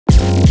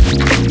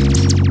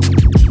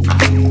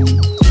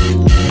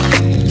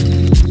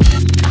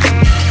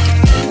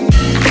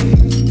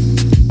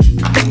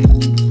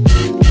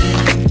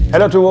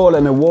Hello to all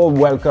and a warm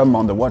welcome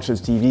on the Watches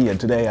TV, and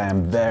today I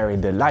am very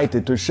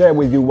delighted to share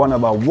with you one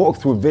of our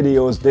walkthrough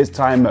videos. This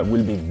time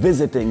we'll be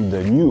visiting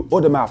the new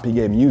Audemars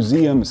Piguet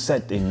museum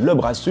set in Le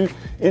Brassus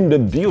in the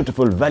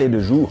beautiful Vallée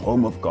de Joux,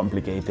 home of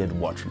complicated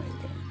watchmaking.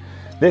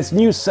 This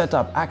new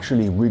setup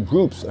actually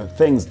regroups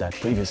things that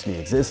previously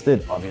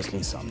existed,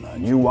 obviously some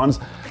new ones,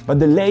 but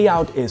the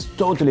layout is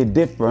totally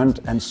different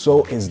and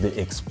so is the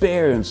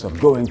experience of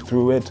going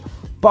through it.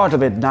 Part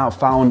of it now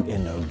found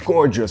in a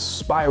gorgeous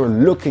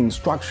spiral-looking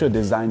structure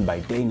designed by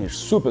Danish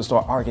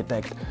superstar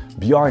architect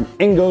Bjørn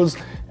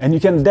Ingels, and you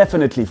can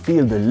definitely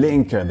feel the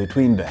link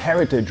between the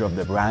heritage of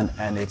the brand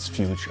and its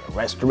future.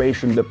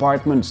 Restoration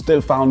department still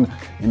found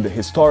in the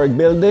historic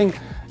building,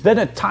 then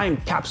a time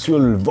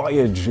capsule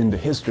voyage in the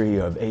history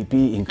of AP,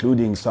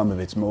 including some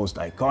of its most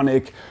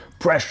iconic,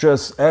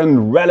 precious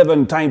and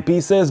relevant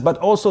timepieces, but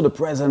also the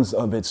presence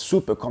of its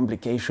super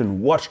complication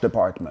watch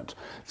department.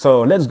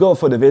 So let's go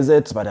for the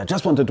visit, but I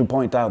just wanted to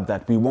point out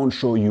that we won't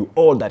show you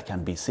all that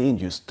can be seen.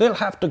 You still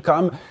have to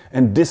come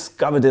and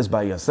discover this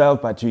by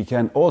yourself, but you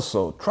can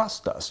also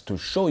trust us to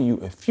show you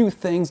a few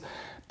things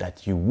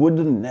that you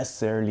wouldn't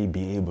necessarily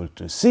be able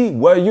to see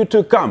were you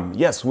to come.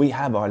 Yes, we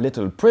have our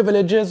little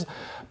privileges,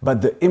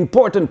 but the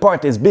important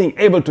part is being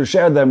able to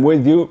share them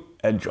with you.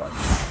 Enjoy.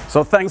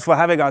 So thanks for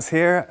having us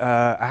here.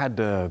 I had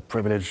the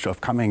privilege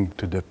of coming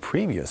to the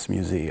previous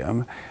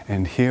museum,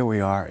 and here we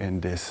are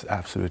in this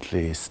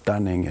absolutely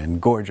stunning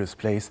and gorgeous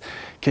place.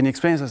 Can you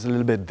explain to us a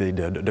little bit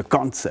the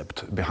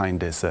concept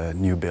behind this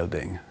new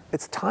building?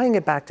 It's tying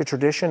it back to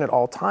tradition at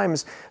all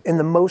times in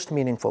the most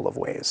meaningful of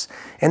ways.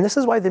 And this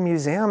is why the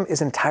museum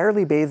is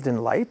entirely bathed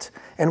in light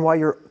and why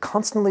you're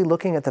constantly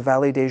looking at the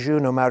Vallée des Joux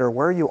no matter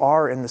where you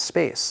are in the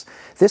space.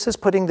 This is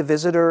putting the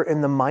visitor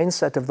in the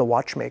mindset of the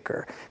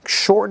watchmaker,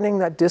 shortening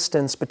that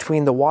distance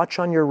between the watch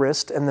on your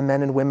wrist and the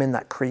men and women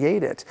that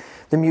create it.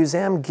 The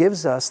museum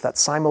gives us that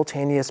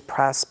simultaneous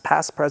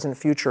past, present,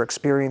 future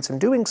experience in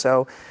doing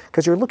so,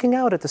 because you're looking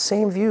out at the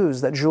same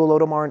views that Jules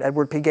Audemars and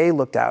Edward Piguet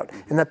looked out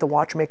and that the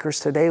watchmakers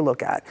today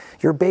look at.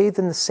 You're bathed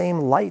in the same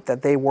light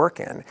that they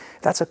work in.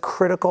 That's a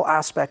critical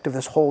aspect of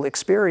this whole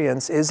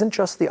experience. It isn't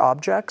just the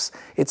objects,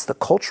 it's the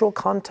cultural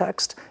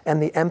context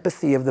and the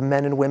empathy of the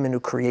men and women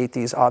who create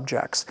these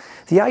objects.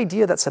 The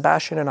idea that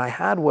Sebastian and I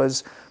had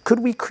was, could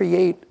we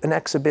create an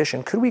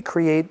exhibition? Could we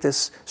create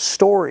this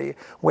story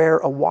where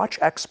a watch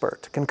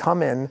expert can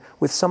come in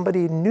with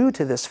somebody new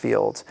to this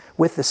field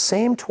with the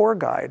same tour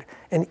guide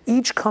and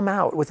each come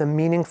out with a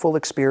meaningful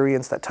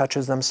experience that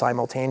touches them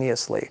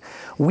simultaneously?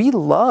 We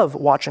love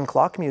watch and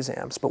clock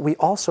museums, but we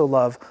also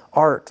love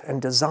art and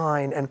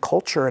design and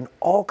culture and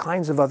all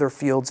kinds of other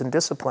fields and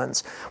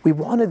disciplines. We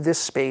wanted this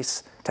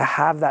space to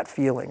have that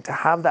feeling, to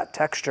have that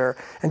texture,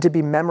 and to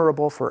be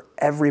memorable for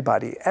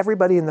everybody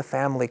in the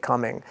family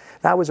coming.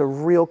 That was a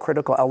real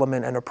critical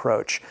element and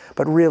approach,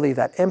 but really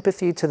that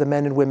empathy to the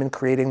men and women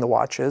creating the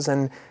watches,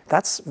 and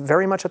that's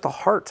very much at the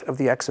heart of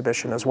the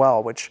exhibition as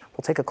well, which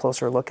we'll take a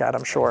closer look at,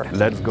 I'm sure.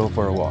 Let's go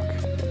for a walk.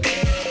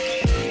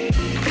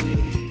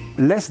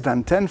 Less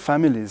than 10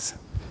 families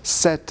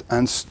sat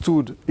and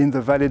stood in the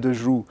Vallée de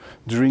Joux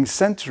during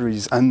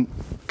centuries and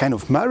kind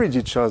of married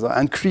each other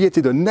and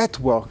created a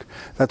network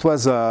that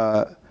was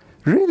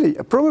really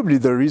probably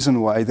the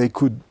reason why they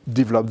could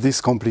develop these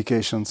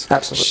complications.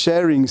 Absolutely.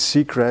 Sharing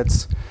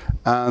secrets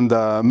and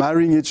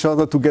marrying each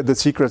other to get the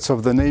secrets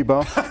of the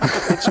neighbor.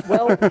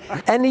 Well,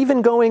 and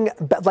even going,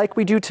 like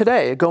we do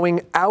today,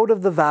 going out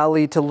of the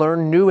valley to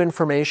learn new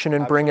information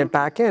and bring it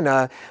back in.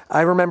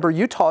 I remember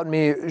you taught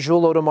me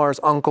Jules Audemars'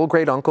 uncle,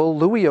 great uncle,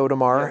 Louis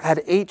Audemars,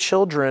 had 8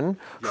 children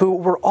who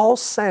were all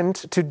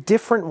sent to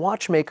different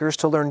watchmakers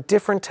to learn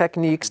different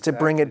techniques to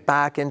bring it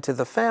back into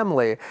the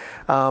family,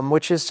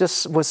 which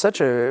is was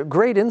such a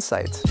great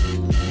insight.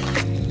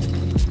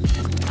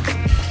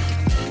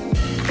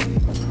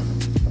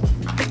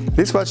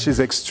 This watch is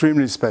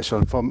extremely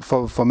special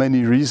for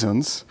many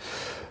reasons.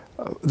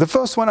 The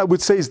first one I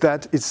would say is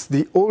that it's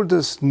the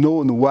oldest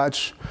known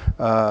watch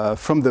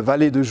from the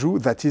Vallée de Joux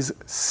that is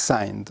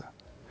signed.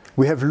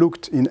 We have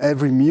looked in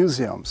every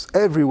museum,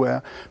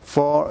 everywhere,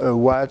 for a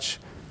watch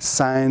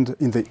signed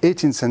in the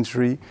 18th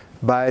century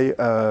by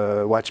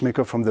a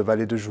watchmaker from the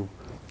Vallée de Joux.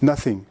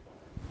 Nothing.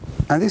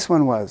 And this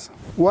one was.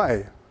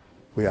 Why?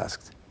 We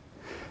asked.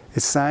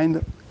 It's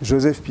signed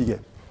Joseph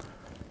Piguet.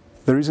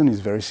 The reason is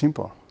very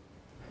simple.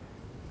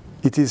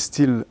 It is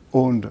still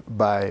owned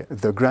by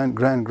the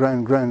grandson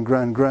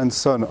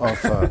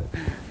of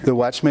the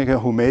watchmaker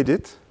who made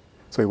it.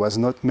 So it was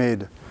not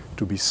made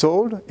to be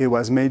sold, it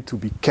was made to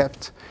be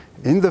kept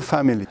in the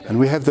family. And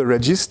we have the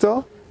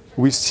register.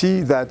 We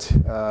see that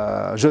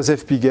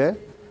Joseph Piguet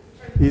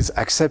is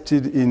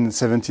accepted in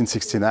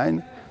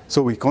 1769.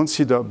 So we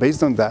consider,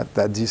 based on that,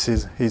 that this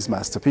is his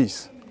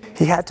masterpiece.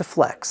 He had to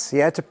flex. He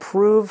had to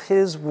prove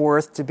his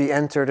worth to be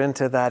entered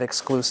into that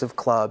exclusive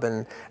club.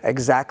 And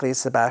exactly as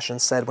Sebastian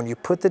said, when you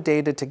put the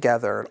data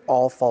together, it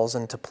all falls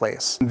into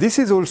place. This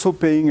is also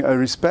paying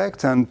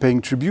respect and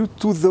paying tribute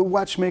to the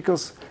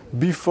watchmakers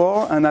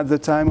before and at the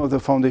time of the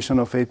foundation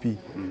of AP.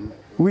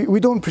 We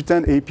don't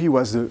pretend AP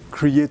was the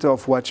creator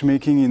of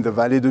watchmaking in the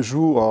Vallée de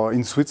Joux or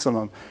in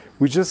Switzerland.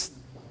 We just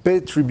pay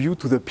tribute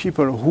to the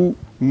people who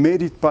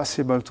made it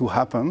possible to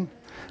happen.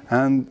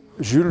 And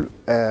Jules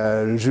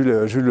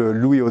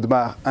Louis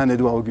Audemars and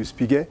Edouard Auguste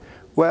Piguet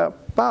were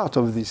part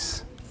of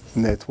this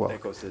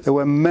network. They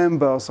were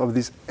members of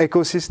this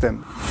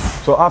ecosystem.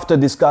 So after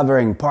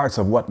discovering parts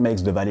of what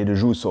makes the Vallée de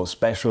Joux so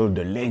special,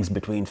 the links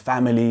between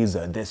families,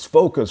 this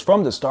focus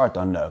from the start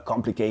on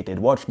complicated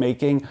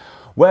watchmaking,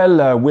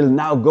 well, we'll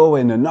now go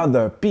in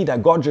another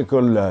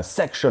pedagogical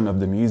section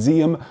of the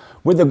museum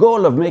with the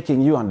goal of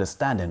making you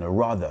understand in a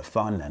rather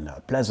fun and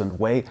pleasant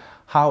way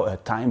how a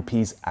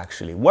timepiece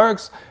actually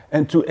works.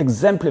 And to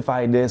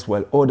exemplify this,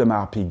 well,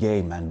 Audemars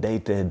Piguet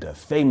mandated a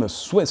famous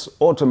Swiss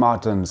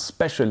automaton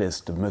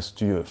specialist,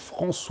 Monsieur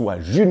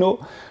François Junot,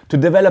 to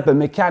develop a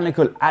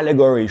mechanical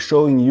allegory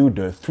showing you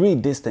the three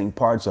distinct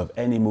parts of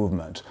any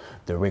movement: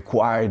 the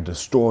required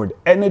stored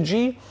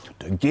energy,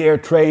 the gear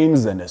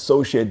trains and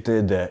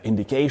associated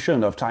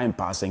indication of time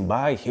passing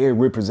by, here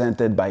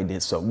represented by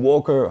this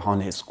walker on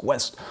his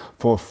quest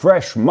for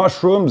fresh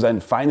mushrooms,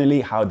 and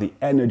finally how the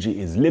energy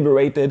is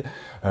liberated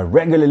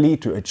regularly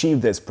to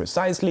achieve this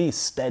precisely,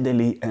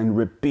 steadily and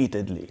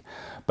repeatedly.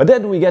 But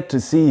then we get to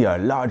see a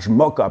large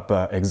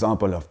mock-up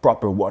example of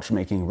proper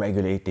watchmaking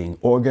regulating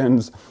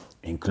organs,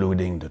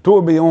 including the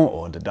tourbillon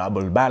or the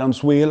double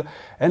balance wheel,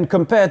 and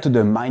compared to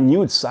the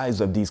minute size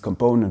of these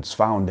components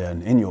found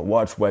in your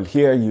watch, well,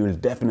 here you'll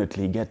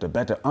definitely get a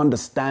better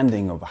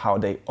understanding of how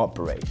they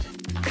operate.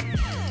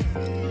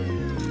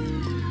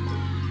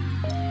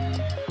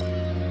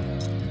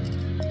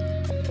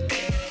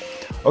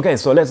 Okay,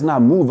 so let's now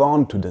move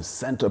on to the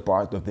center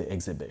part of the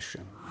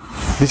exhibition.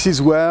 This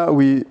is where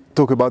we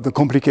talk about the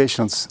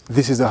complications.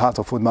 This is the heart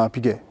of Audemars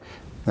Piguet.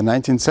 The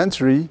 19th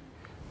century,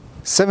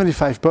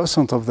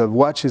 75% of the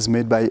watches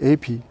made by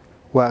AP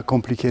were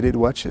complicated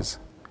watches,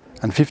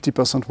 and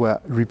 50%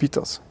 were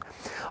repeaters.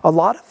 A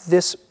lot of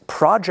this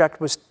project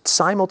was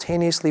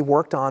simultaneously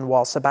worked on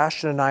while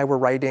Sebastian and I were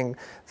writing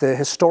the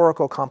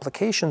historical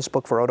complications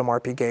book for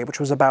Audemars Piguet,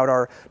 which was about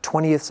our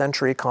 20th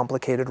century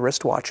complicated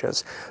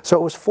wristwatches. So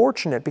it was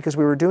fortunate because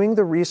we were doing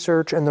the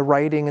research and the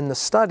writing and the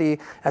study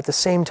at the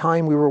same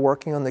time we were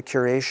working on the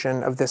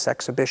curation of this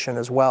exhibition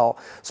as well.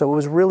 So it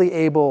was really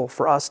able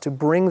for us to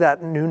bring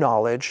that new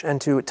knowledge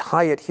and to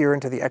tie it here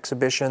into the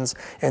exhibitions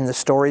and the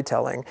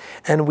storytelling.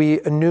 And we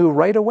knew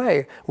right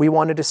away we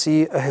wanted to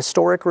see a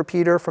historic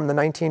repeater from the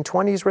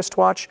 1920s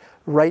wristwatch,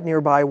 right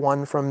nearby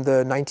one from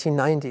the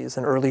 1990s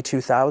and early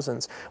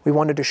 2000s. We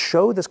wanted to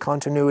show this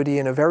continuity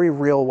in a very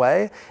real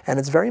way, and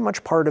it's very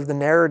much part of the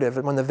narrative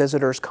when the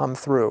visitors come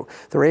through.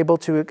 They're able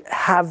to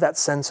have that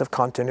sense of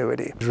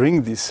continuity.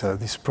 During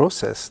this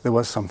process, there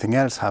was something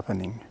else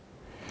happening.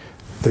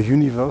 The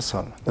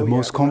Universal, the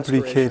most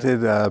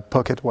complicated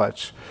pocket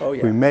watch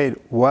we made,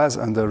 was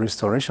under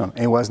restoration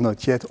and was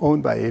not yet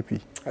owned by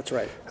AP. That's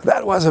right.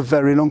 That was a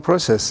very long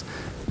process.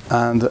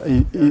 And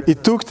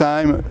it took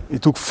time,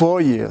 it took 4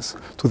 years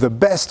to the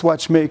best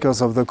watchmakers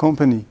of the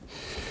company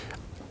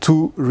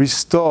to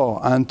restore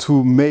and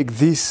to make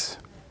this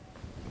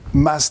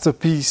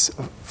masterpiece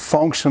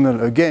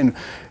functional again.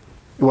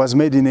 It was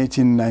made in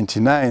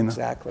 1899.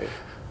 Exactly.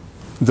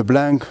 The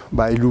blank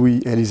by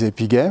Louis-Élisée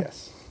Piguet.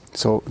 Yes.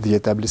 So the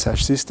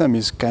établissage system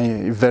is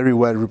very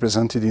well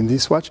represented in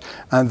this watch.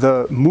 And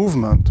the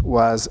movement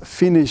was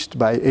finished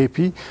by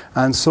AP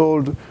and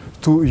sold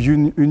to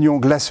Union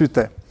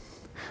Glashütte.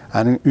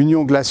 And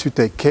Union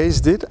Glashütte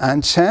cased it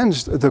and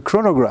changed the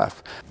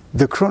chronograph.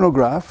 The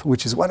chronograph,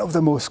 which is one of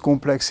the most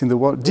complex in the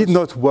world, did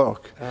not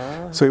work.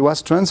 So it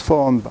was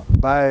transformed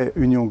by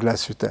Union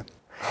Glashütte.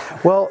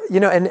 Well, you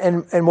know,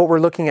 and what we're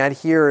looking at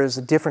here is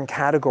a different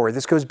category.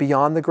 This goes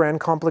beyond the grand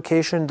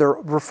complication. They're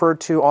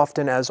referred to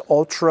often as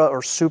ultra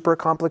or super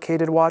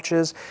complicated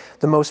watches.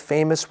 The most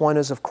famous one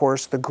is, of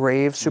course, the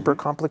Grave super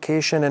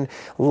complication. And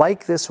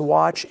like this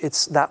watch,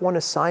 that one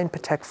is signed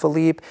Patek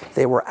Philippe.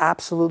 They were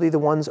absolutely the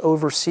ones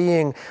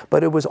overseeing,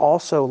 but it was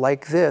also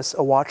like this,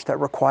 a watch that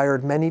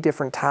required many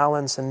different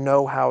talents and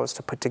know-hows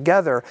to put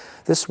together.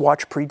 This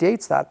watch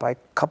predates that by a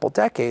couple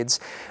decades.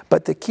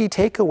 But the key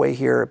takeaway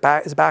here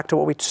is back to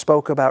what we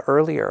spoke about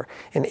earlier.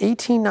 In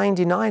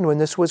 1899, when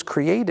this was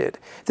created,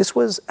 this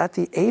was at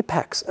the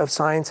apex of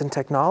science and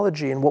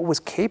technology and what was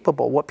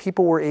capable, what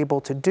people were able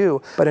to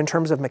do. But in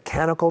terms of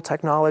mechanical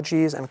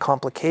technologies and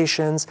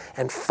complications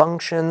and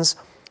functions,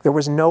 there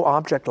was no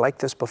object like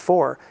this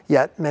before,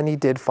 yet many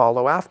did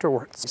follow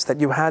afterwards. It's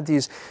that you had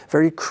these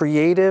very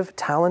creative,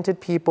 talented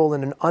people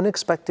in an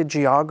unexpected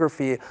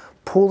geography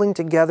pooling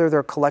together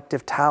their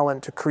collective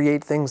talent to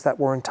create things that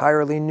were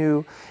entirely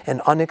new and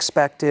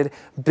unexpected,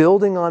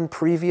 building on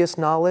previous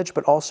knowledge,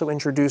 but also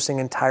introducing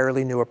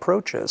entirely new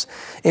approaches.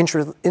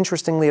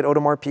 Interestingly, at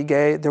Audemars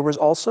Piguet, there was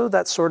also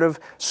that sort of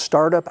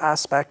startup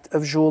aspect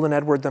of Jules and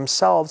Edward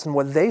themselves and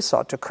what they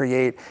sought to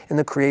create in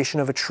the creation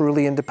of a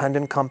truly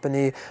independent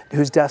company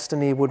whose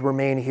destiny would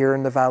remain here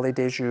in the Vallée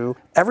des Joux.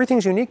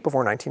 Everything's unique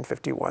before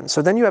 1951.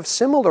 So then you have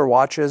similar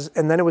watches,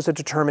 and then it was a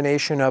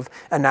determination of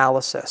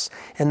analysis.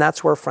 And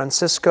that's where François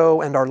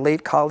Francisco and our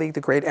late colleague,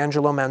 the great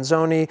Angelo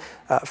Manzoni,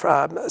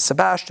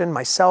 Sebastian,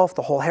 myself,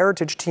 the whole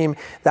heritage team,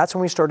 that's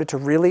when we started to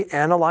really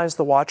analyze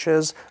the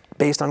watches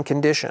based on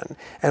condition.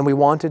 And we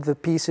wanted the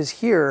pieces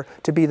here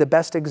to be the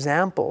best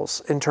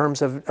examples in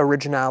terms of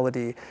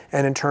originality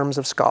and in terms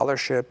of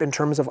scholarship, in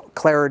terms of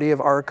clarity of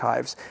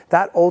archives.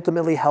 That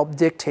ultimately helped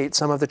dictate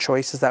some of the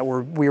choices that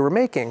we were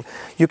making.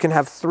 You can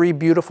have 3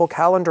 beautiful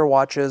calendar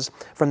watches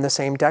from the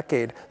same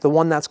decade. The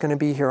one that's going to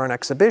be here on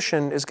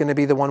exhibition is going to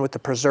be the one with the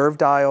preserved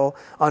dial,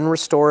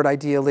 unrestored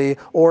ideally,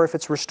 or if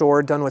it's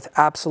restored, done with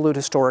absolute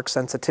historic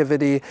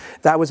sensitivity.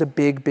 That was a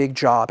big, big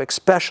job,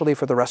 especially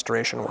for the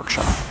restoration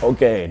workshop.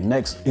 Okay,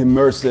 next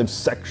immersive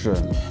section.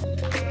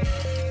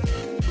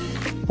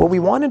 What we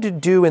wanted to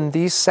do in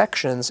these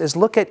sections is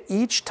look at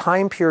each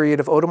time period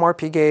of Audemars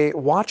Piguet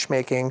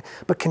watchmaking,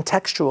 but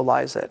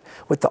contextualize it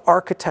with the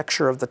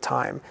architecture of the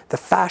time, the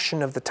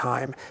fashion of the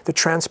time, the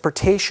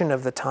transportation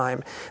of the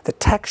time, the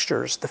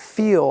textures, the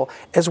feel,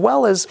 as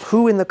well as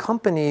who in the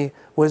company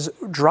was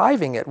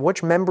driving it,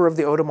 which member of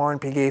the Audemars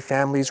and Piguet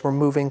families were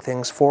moving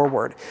things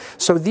forward.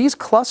 So these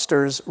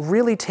clusters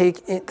really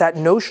take that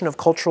notion of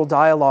cultural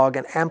dialogue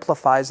and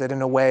amplifies it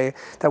in a way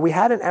that we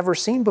hadn't ever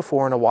seen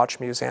before in a watch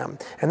museum.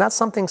 And that's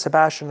something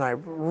Sebastian and I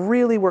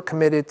really were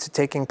committed to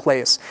taking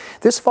place.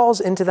 This falls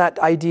into that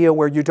idea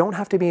where you don't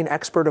have to be an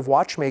expert of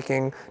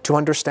watchmaking to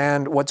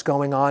understand what's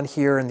going on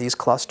here in these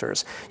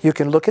clusters. You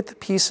can look at the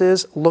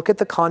pieces, look at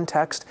the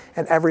context,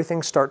 and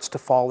everything starts to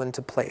fall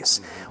into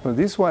place. Well,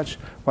 this watch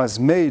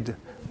was made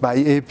by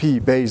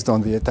AP based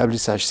on the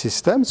établissage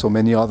system, so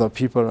many other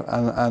people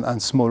and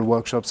small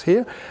workshops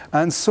here,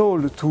 and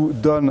sold to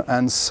Don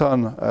and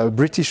Son, a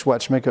British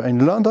watchmaker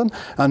in London,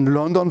 and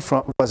London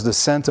was the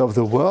center of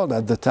the world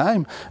at the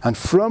time, and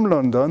from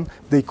London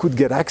they could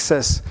get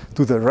access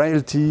to the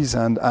royalties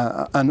and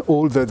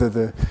all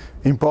the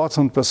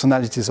important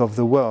personalities of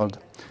the world.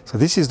 So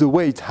this is the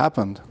way it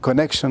happened,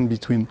 connection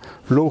between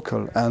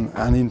local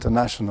and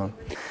international.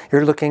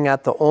 You're looking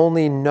at the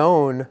only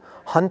known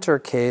Hunter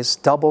case,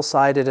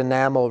 double-sided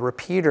enamel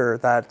repeater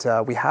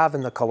that we have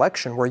in the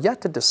collection. We're yet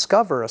to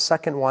discover a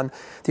second one.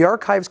 The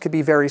archives could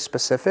be very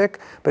specific,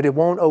 but it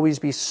won't always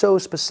be so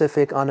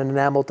specific on an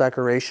enamel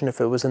decoration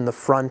if it was in the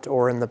front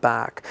or in the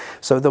back.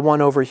 So the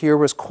one over here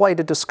was quite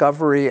a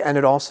discovery, and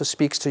it also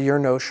speaks to your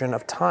notion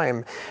of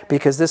time,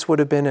 because this would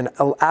have been an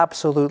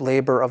absolute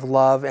labor of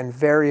love and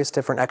various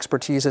different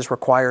expertises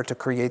required to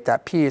create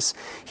that piece.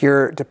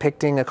 Here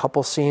depicting a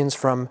couple scenes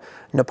from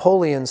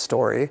Napoleon's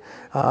story,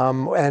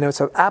 and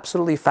it's an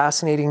absolutely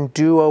fascinating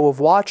duo of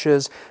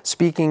watches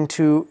speaking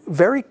to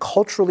very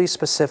culturally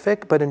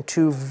specific, but in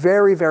 2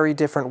 very, very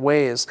different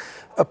ways,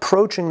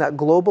 approaching that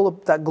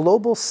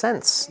global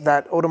sense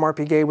that Audemars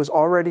Piguet was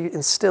already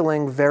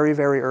instilling very,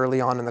 very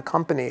early on in the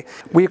company.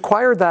 We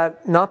acquired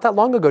that not that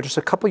long ago, just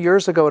a couple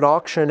years ago at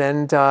auction,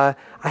 and I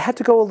had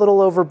to go a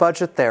little over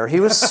budget there. He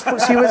was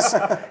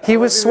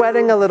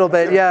sweating a little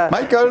bit, yeah.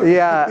 Michael.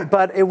 Yeah,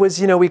 but it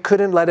was, we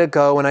couldn't let it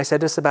go, and I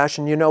said to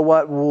Sebastian, you know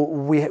what,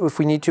 if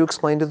we need to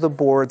explain to the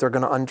board, they're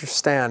going to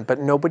understand, but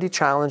nobody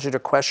challenged it or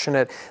questioned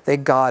it. They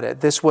got it.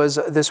 This was,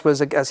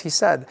 as he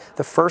said,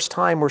 the first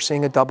time we're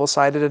seeing a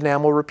double-sided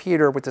enamel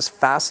repeater with this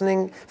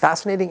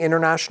fascinating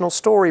international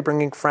story,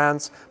 bringing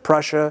France,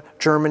 Prussia,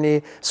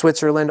 Germany,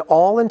 Switzerland,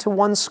 all into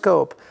one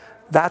scope.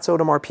 That's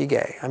Audemars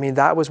Piguet. I mean,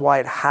 that was why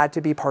it had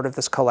to be part of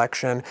this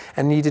collection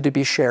and needed to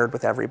be shared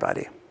with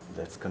everybody.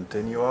 Let's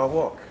continue our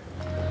walk.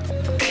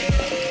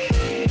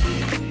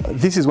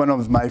 This is one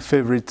of my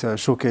favorite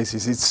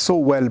showcases. It's so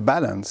well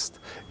balanced.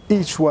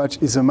 Each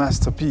watch is a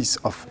masterpiece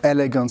of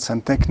elegance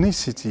and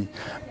technicity,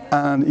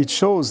 and it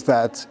shows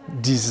that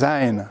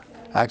design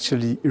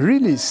actually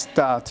really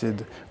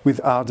started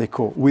with Art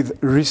Deco, with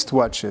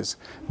wristwatches.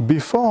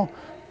 Before,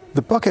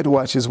 the pocket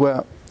watches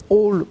were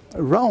all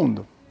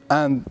round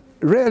and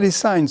rarely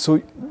signed.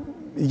 So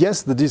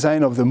yes, the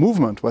design of the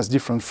movement was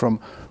different from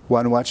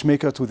one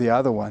watchmaker to the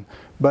other one,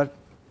 but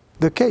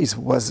the case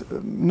was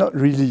not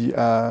really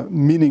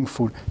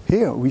meaningful.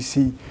 Here we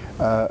see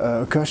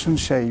a cushion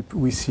shape,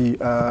 we see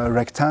a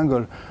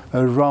rectangle,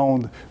 a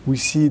round, we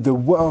see the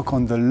work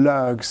on the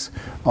lugs,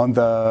 on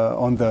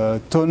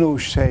the tonneau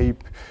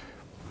shape.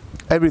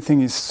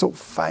 Everything is so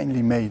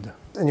finely made.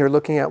 And you're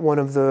looking at one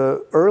of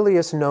the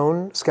earliest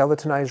known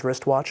skeletonized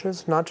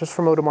wristwatches, not just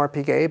from Audemars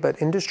Piguet, but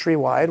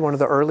industry-wide, one of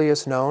the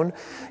earliest known.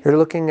 You're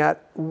looking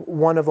at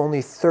one of only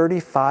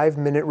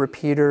 35-minute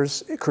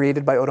repeaters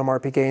created by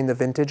Audemars Piguet in the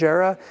vintage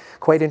era.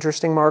 Quite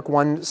interesting, Marc.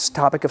 One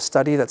topic of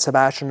study that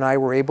Sebastian and I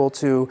were able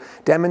to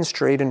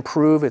demonstrate and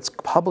prove, it's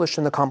published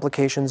in the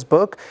Complications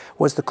book,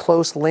 was the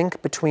close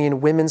link between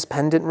women's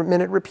pendant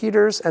minute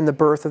repeaters and the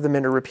birth of the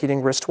minute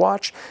repeating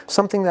wristwatch.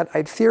 Something that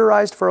I'd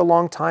theorized for a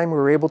long time. We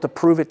were able to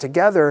prove it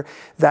together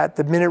that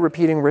the minute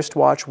repeating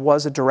wristwatch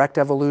was a direct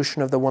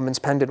evolution of the woman's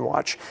pendant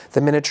watch. The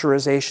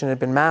miniaturization had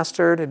been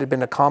mastered, it had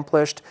been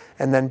accomplished,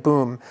 and then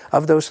boom, boom.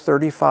 Of those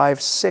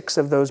 35, 6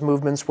 of those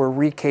movements were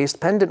recased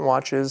pendant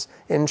watches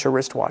into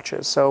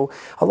wristwatches. So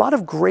a lot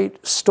of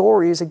great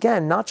stories,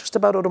 again, not just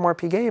about Audemars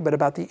Piguet, but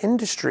about the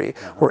industry,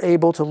 we're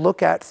able to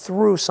look at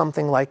through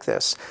something like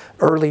this.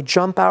 Early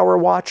jump hour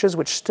watches,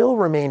 which still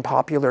remain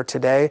popular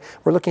today.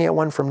 We're looking at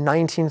one from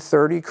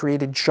 1930,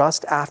 created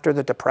just after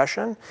the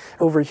Depression.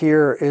 Over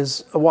here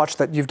is a watch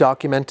that you've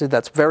documented,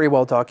 that's very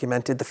well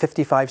documented, the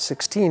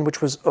 5516,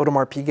 which was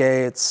Audemars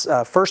Piguet's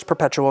first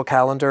perpetual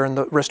calendar and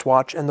the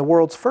wristwatch, and the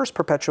world's first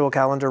perpetual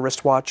calendar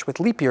wristwatch with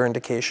leap year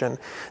indication.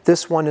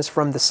 This one is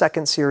from the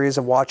second series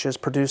of watches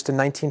produced in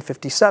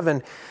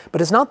 1957,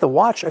 but it's not the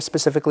watch I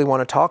specifically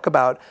want to talk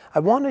about. I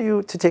want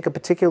you to take a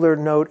particular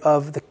note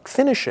of the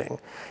finishing.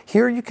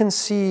 Here you can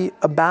see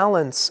a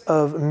balance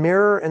of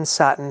mirror and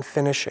satin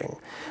finishing.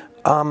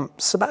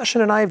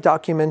 Sebastian and I have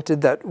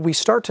documented that we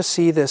start to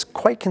see this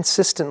quite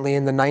consistently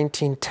in the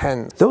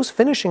 1910s. Those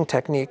finishing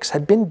techniques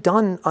had been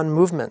done on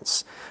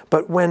movements,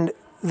 but when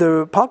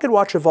the pocket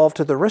watch evolved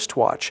to the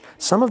wristwatch,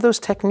 some of those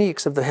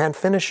techniques of the hand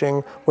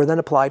finishing were then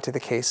applied to the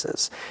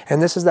cases.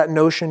 And this is that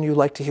notion you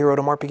like to hear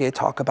Audemars Piguet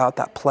talk about,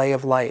 that play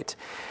of light.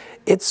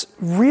 It's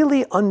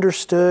really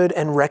understood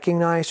and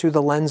recognized through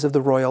the lens of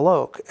the Royal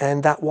Oak,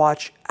 and that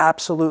watch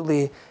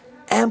absolutely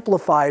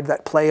amplified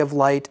that play of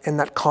light and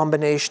that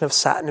combination of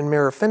satin and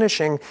mirror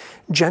finishing.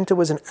 Genta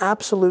was an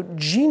absolute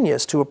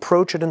genius to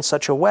approach it in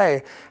such a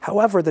way.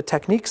 However, the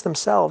techniques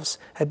themselves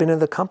had been in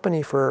the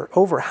company for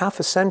over half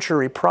a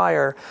century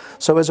prior,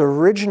 so as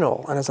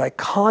original and as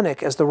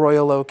iconic as the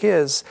Royal Oak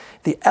is,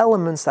 the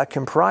elements that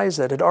comprise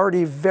it had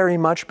already very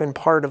much been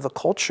part of the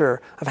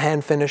culture of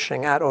hand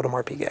finishing at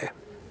Audemars Piguet.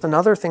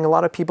 Another thing a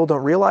lot of people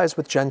don't realize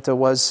with Genta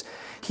was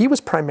he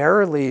was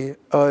primarily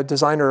a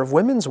designer of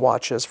women's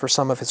watches for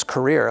some of his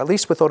career, at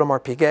least with Audemars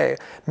Piguet.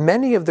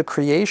 Many of the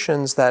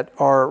creations that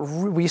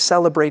we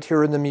celebrate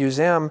here in the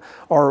museum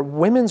are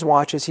women's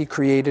watches he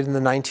created in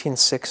the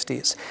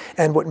 1960s.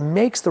 And what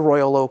makes the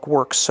Royal Oak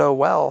work so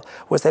well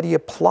was that he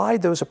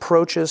applied those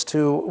approaches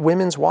to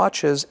women's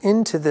watches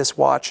into this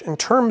watch in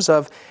terms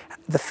of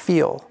the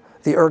feel,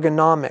 the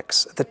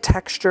ergonomics, the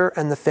texture,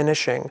 and the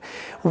finishing.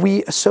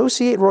 We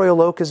associate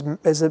Royal Oak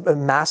as a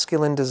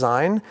masculine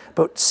design,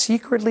 but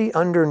secretly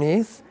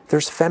underneath,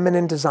 there's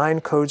feminine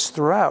design codes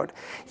throughout.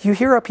 You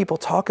hear how people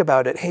talk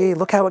about it. Hey,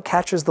 look how it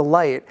catches the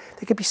light.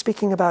 They could be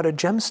speaking about a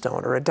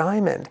gemstone or a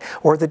diamond,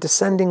 or the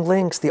descending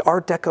links, the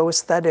Art Deco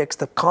aesthetics,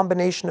 the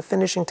combination of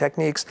finishing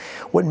techniques.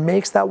 What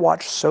makes that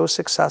watch so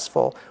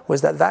successful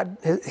was that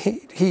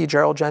he,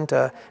 Gerald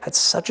Genta, had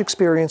such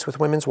experience with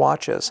women's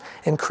watches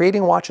and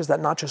creating watches that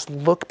not just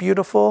look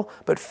beautiful,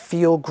 but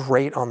feel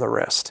great on the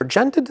wrist.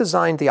 Genta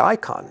designed the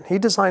icon. He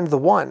designed the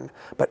one,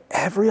 but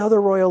every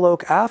other Royal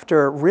Oak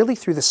after, really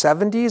through the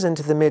 70s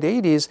into the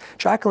mid-80s,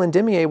 Jacqueline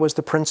Dimier was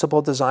the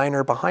principal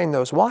designer behind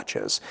those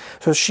watches.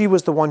 So she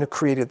was the one who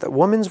created the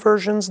women's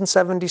versions in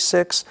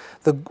 76,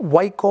 the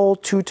white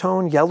gold,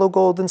 two-tone, yellow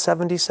gold in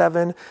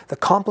 77, the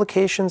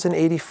complications in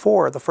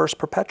 84, the first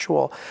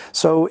perpetual.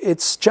 So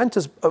it's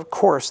Genta's, of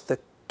course, the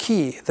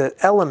key, the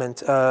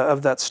element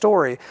of that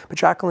story, but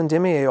Jacqueline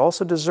Dimier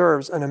also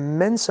deserves an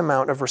immense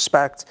amount of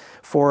respect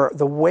for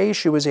the way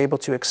she was able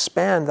to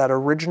expand that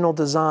original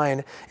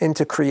design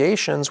into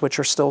creations which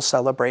are still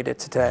celebrated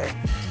today.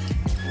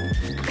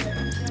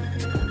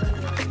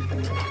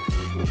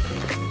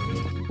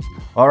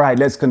 All right,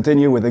 let's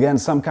continue with, again,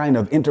 some kind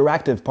of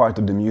interactive part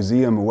of the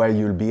museum where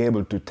you'll be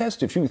able to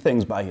test a few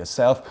things by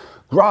yourself,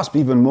 grasp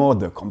even more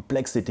the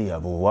complexity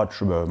of a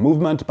watch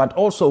movement, but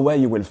also where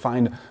you will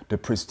find the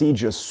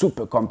prestigious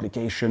super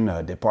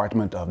complication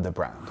department of the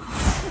brand.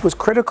 It was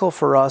critical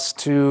for us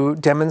to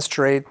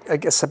demonstrate, I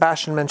guess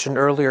Sebastian mentioned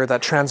earlier,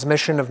 that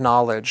transmission of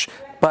knowledge,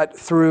 but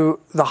through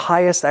the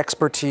highest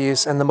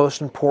expertise and the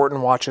most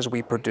important watches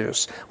we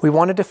produce. We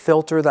wanted to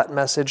filter that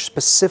message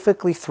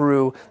specifically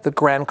through the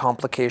Grand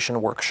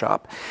Complication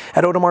workshop.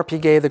 At Audemars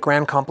Piguet, the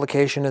Grand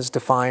Complication is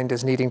defined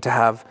as needing to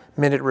have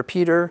minute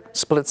repeater,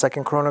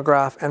 split-second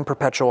chronograph, and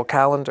perpetual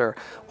calendar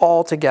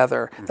all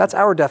together. That's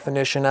our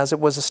definition as it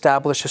was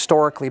established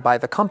historically by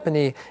the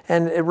company,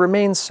 and it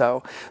remains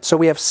so. So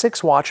we have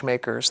 6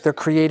 watchmakers. They're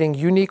creating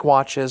unique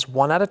watches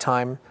one at a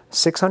time,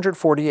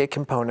 648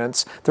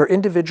 components. They're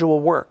individual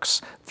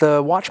works.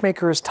 The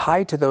watchmaker is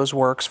tied to those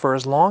works for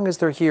as long as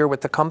they're here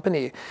with the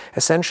company,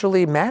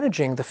 essentially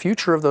managing the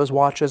future of those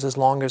watches as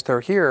long as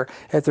they're here,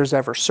 if there's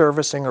ever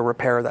servicing or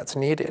repair that's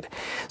needed.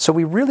 So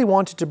we really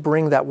wanted to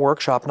bring that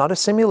workshop, not a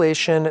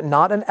simulation,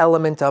 not an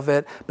element of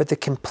it, but the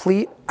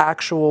complete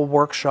actual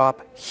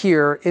workshop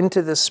here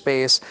into this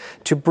space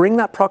to bring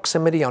that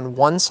proximity on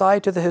one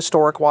side to the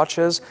historic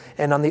watches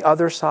and on the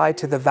other side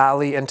to the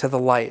valley and to the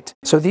light.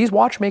 So these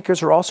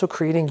watchmakers are also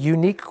creating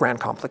unique Grand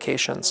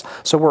Complications.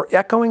 So we're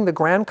echoing the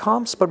Grand grand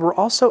comps, but we're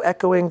also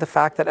echoing the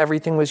fact that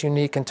everything was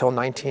unique until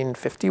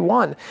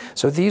 1951.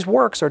 So these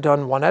works are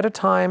done one at a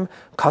time,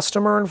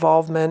 customer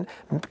involvement,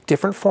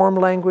 different form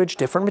language,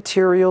 different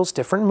materials,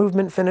 different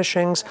movement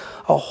finishings,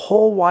 a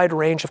whole wide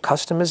range of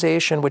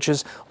customization, which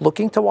is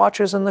looking to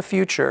watches in the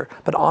future,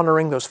 but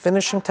honoring those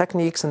finishing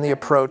techniques and the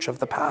approach of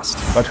the past.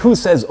 But who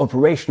says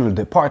operational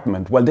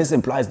department? Well, this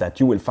implies that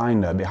you will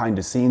find behind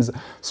the scenes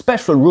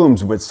special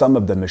rooms with some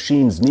of the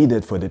machines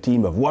needed for the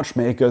team of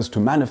watchmakers to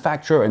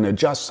manufacture and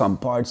adjust some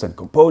parts and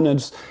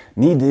components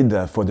needed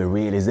for the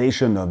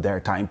realization of their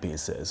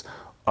timepieces.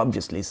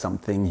 Obviously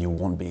something you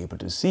won't be able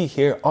to see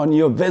here on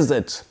your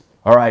visit.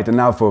 Alright, and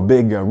now for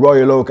big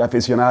Royal Oak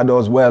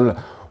aficionados,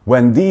 well,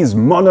 when these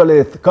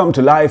monoliths come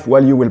to life,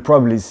 well, you will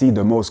probably see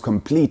the most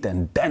complete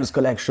and dense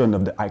collection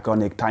of the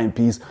iconic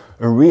timepiece,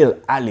 a real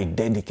alley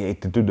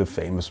dedicated to the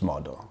famous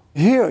model.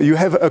 Here you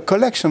have a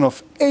collection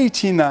of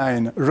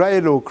 89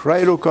 Royal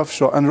Oak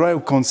Offshore and Royal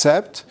Oak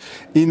Concept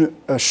in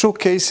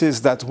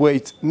showcases that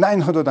weigh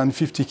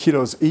 950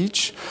 kilos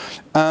each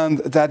and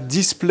that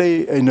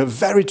display in a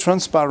very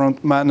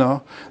transparent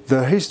manner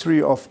the history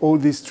of all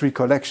these three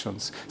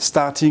collections,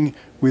 starting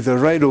with the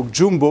Royal Oak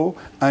Jumbo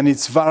and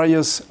its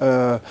various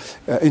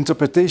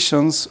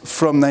interpretations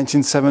from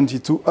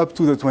 1972 up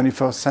to the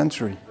 21st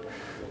century.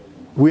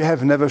 We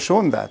have never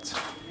shown that.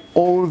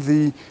 All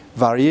the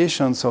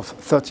variations of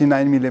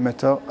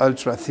 39mm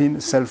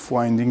ultra-thin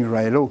self-winding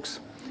Royal Oaks.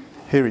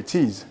 Here it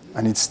is,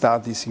 and it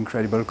starts this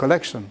incredible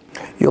collection.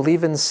 You'll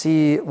even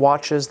see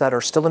watches that are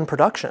still in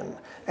production.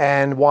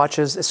 And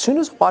watches, as soon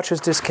as a watch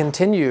is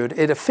discontinued,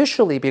 it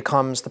officially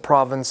becomes the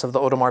province of the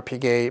Audemars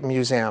Piguet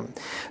Museum.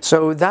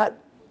 So that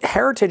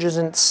heritage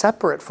isn't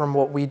separate from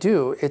what we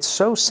do. It's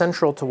so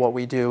central to what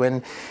we do.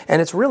 And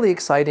it's really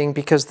exciting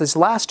because these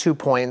last 2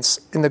 points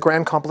in the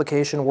Grand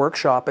Complication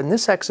Workshop and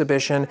this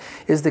exhibition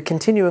is the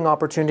continuing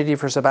opportunity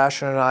for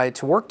Sebastian and I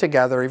to work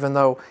together. Even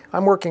though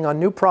I'm working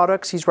on new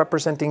products, he's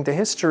representing the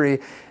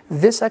history.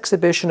 This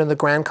exhibition and the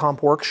Grand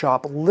Comp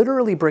Workshop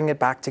literally bring it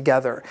back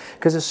together.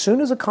 Because as soon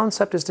as a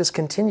concept is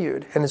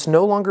discontinued and it's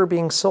no longer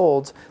being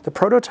sold, the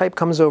prototype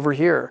comes over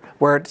here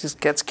where it just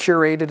gets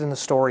curated and the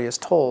story is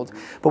told.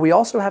 But we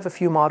also have a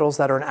few models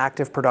that are in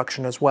active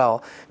production as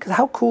well. Because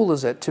how cool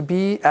is it to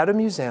be at a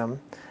museum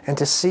and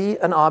to see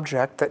an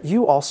object that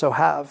you also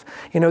have?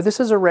 You know, this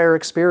is a rare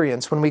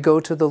experience. When we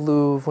go to the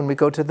Louvre, when we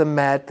go to the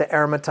Met, the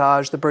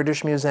Hermitage, the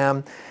British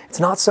Museum, it's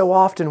not so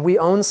often we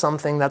own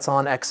something that's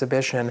on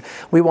exhibition.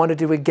 We wanted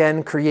to,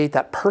 again, create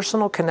that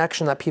personal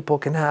connection that people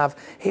can have.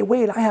 Hey,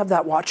 wait, I have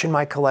that watch in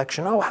my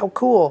collection. Oh, how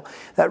cool.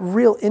 That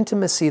real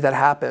intimacy that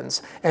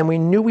happens. And we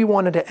knew we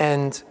wanted to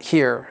end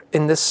here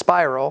in this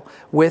spiral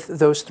with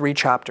those 3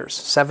 chapters.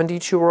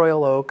 72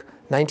 Royal Oak,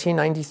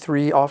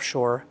 1993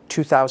 Offshore,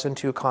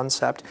 2002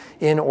 Concept,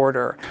 in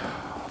order.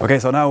 Okay,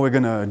 so now we're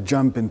gonna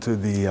jump into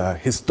the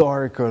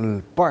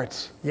historical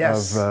part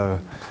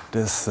of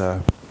this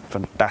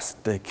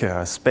fantastic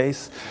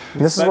space.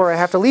 This is where I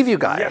have to leave you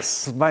guys.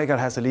 Yes, Michael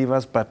has to leave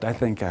us, but I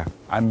think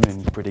I'm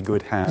in pretty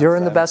good hands. You're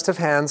in the best of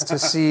hands to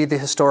see the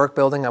historic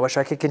building. I wish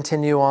I could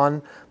continue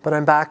on, but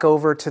I'm back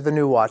over to the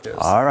new watches.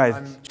 All right.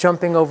 I'm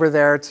jumping over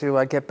there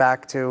to get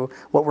back to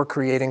what we're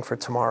creating for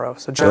tomorrow.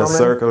 So, gentlemen. The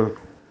circle.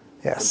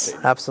 Yes,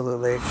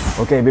 absolutely.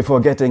 Okay, before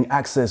getting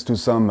access to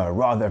some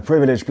rather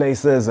privileged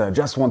places, I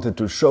just wanted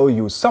to show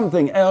you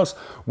something else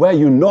where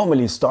you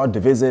normally start the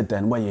visit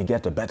and where you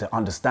get a better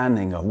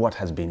understanding of what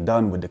has been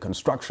done with the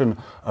construction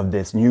of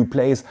this new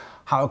place,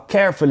 how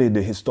carefully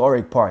the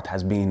historic part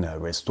has been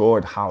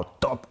restored, how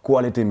top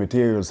quality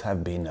materials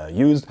have been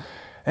used,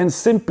 and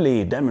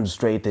simply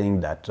demonstrating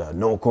that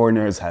no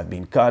corners have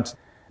been cut.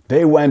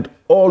 They went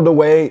all the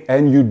way,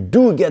 and you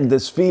do get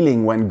this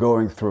feeling when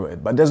going through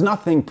it. But there's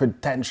nothing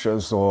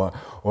pretentious or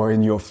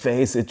in your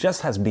face. It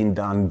just has been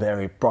done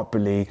very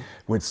properly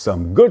with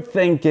some good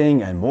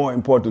thinking and, more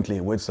importantly,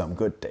 with some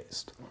good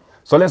taste.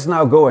 So let's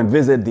now go and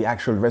visit the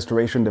actual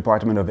restoration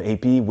department of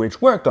AP,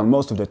 which worked on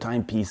most of the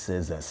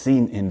timepieces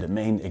seen in the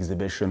main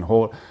exhibition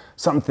hall.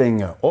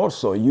 Something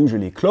also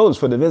usually closed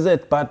for the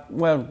visit, but,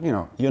 well,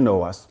 you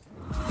know us.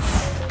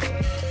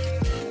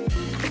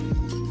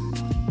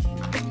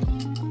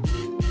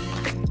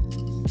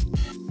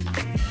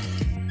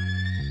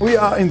 We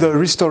are in the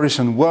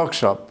restoration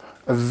workshop,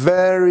 a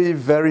very,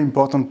 very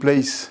important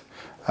place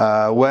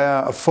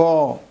where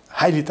 4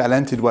 highly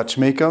talented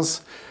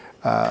watchmakers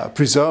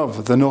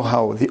preserve the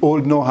know-how, the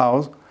old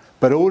know-how,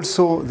 but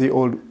also the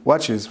old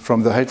watches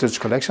from the heritage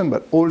collection,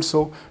 but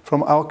also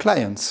from our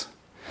clients.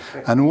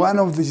 And one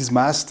of these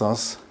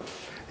masters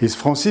is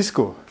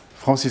Francisco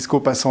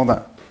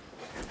Passandin.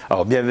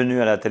 Alors,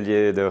 bienvenue à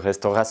l'atelier de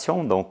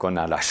restauration. Donc, on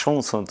a la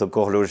chance en tant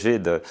qu'horloger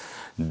de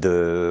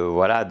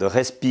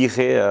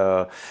respirer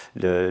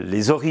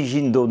les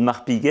origines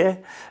d'Audemars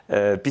Piguet,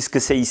 puisque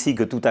c'est ici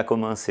que tout a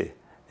commencé.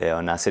 Et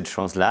on a cette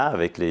chance-là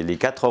avec les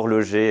 4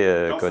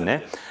 horlogers qu'on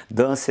est.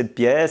 Dans cette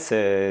pièce,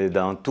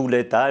 dans tout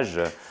l'étage,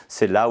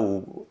 c'est là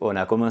où on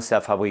a commencé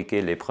à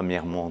fabriquer les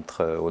premières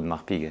montres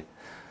Audemars Piguet.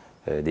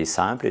 Des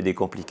simples et des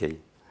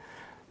compliquées.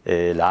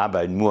 Et là,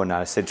 nous, on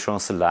a cette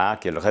chance-là,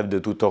 qui est le rêve de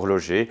tout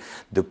horloger,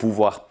 de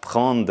pouvoir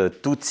prendre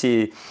toutes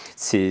ces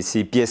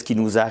pièces qui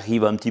nous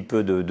arrivent un petit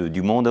peu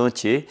du monde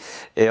entier,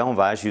 et on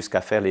va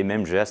jusqu'à faire les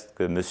mêmes gestes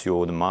que M.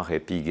 Audemars et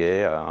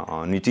Piguet,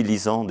 en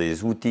utilisant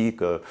des outils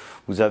que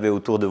vous avez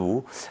autour de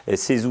vous. Et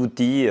ces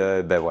outils,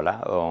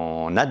 voilà,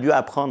 on a dû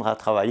apprendre à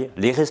travailler,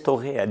 les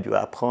restaurés ont dû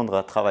apprendre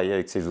à travailler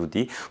avec ces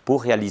outils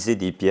pour réaliser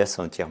des pièces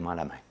entièrement à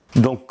la main.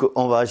 Donc,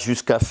 on va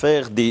jusqu'à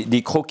faire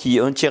des croquis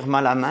entièrement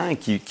à la main,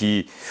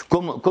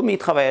 comme ils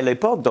travaillaient à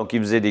l'époque, donc ils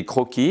faisaient des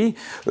croquis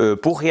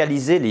pour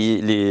réaliser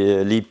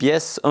les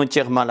pièces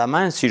entièrement à la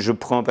main. Si je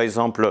prends par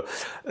exemple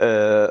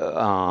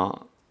un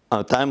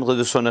timbre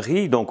de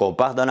sonnerie, donc on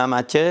part dans la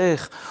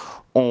matière,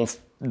 on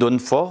donne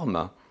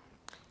forme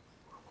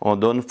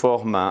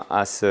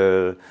à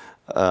ce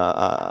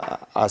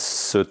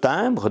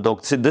timbre.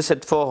 Donc de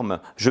cette forme,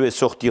 je vais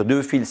sortir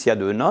 2 fils s'il y a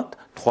 2 notes,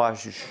 3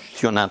 s'il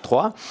y en a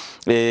 3.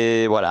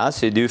 Et voilà,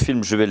 ces deux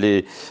fils, je vais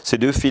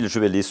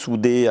les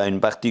souder à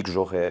une partie que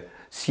j'aurai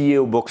sciée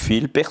au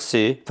boc-fil,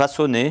 percée,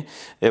 façonnée.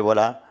 Et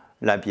voilà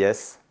la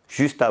pièce,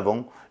 juste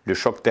avant le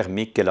choc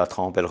thermique et la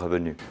trempe est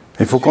revenue.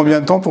 Il faut combien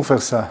de temps pour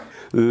faire ça?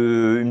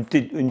 Une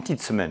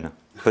petite semaine,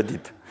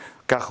 petite.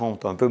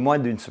 40, un peu moins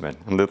d'une semaine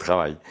de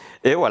travail.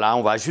 Et voilà,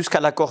 on va jusqu'à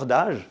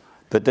l'accordage.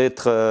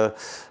 Peut-être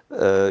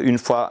une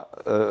fois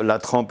la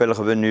trempe est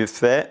revenue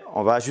fait,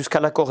 on va jusqu'à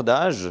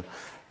l'accordage.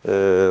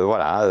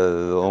 Voilà,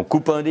 on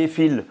coupe un des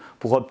fils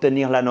pour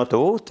obtenir la note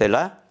haute, et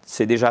là,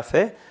 c'est déjà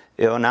fait.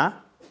 Et on a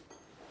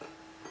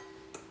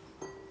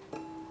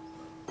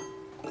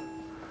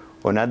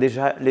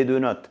déjà les 2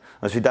 notes.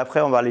 Ensuite,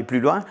 après, on va aller plus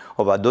loin.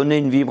 On va donner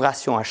une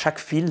vibration à chaque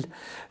fil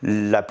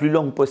la plus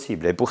longue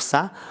possible. Et pour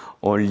ça,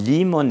 on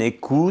lime, on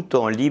écoute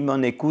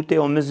et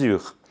on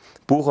mesure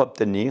pour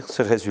obtenir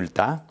ce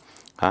résultat.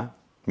 Hein?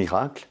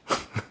 Miracle.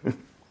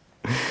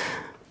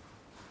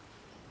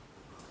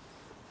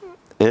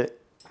 Et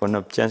on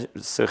obtient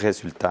ce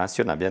résultat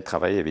si on a bien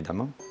travaillé,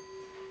 évidemment.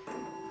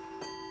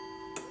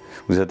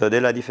 Vous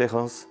entendez la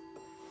différence?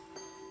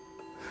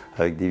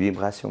 Avec des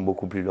vibrations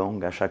beaucoup plus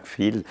longues à chaque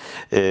fil.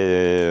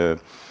 Et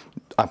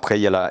après,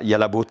 il y a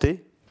la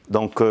beauté.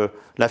 Donc,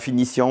 la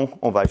finition,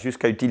 on va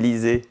jusqu'à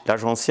utiliser la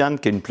gentiane,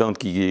 qui est une plante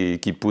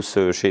qui pousse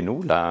chez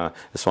nous. Là,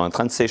 elles sont en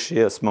train de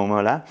sécher à ce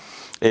moment-là.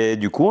 Et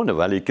du coup, on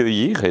va les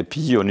cueillir et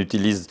puis on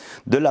utilise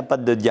de la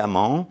pâte de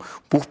diamant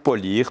pour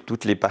polir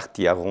toutes les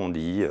parties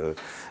arrondies.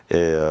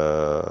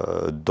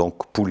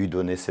 Donc, pour lui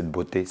donner cette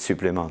beauté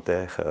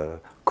supplémentaire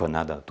qu'on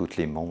a dans toutes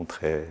les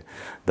montres et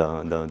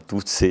dans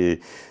tous ces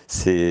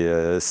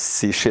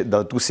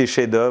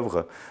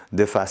chefs-d'œuvre,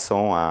 de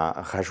façon à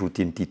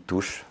rajouter une petite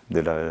touche.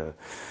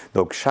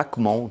 Donc chaque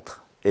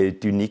montre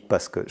est unique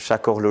parce que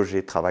chaque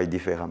horloger travaille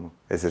différemment.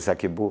 Et c'est ça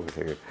qui est beau,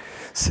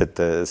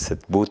 cette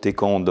beauté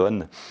qu'on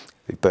donne.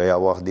 Il peut y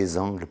avoir des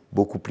angles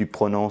beaucoup plus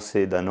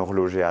prononcés d'un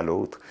horloger à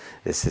l'autre,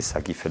 et c'est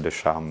ça qui fait le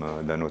charme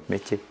de notre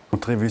métier.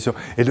 Contribution.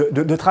 Et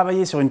de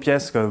travailler sur une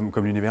pièce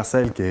comme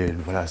l'universelle, qui est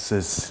voilà.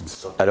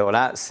 Alors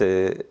là,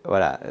 c'est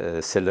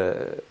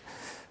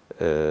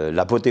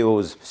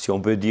l'apothéose, si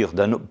on peut dire,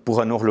 pour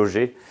un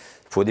horloger.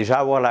 Il faut déjà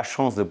avoir la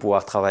chance de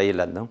pouvoir travailler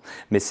là-dedans,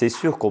 mais c'est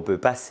sûr qu'on peut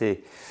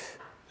passer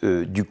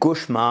du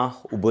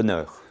cauchemar au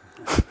bonheur.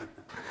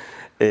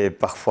 Et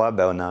parfois,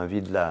 on a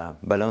envie de la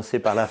balancer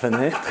par la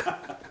fenêtre.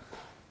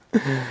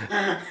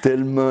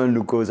 Tellement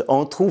nous cause.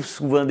 On trouve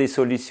souvent des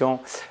solutions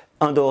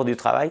en dehors du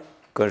travail,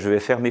 quand je vais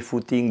faire mes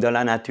footings dans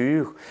la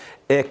nature,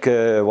 et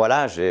que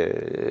voilà,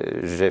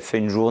 j'ai fait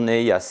une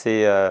journée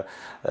assez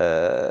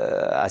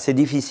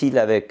difficile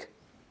avec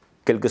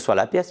quelle que soit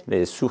la pièce,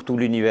 mais surtout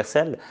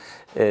l'universel.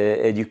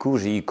 Et du coup,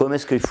 j'ai dit, comment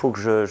est-ce qu'il faut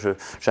que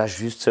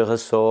j'ajuste ce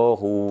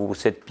ressort ou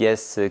cette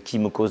pièce qui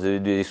me cause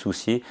des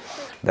soucis?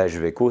 Je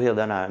vais courir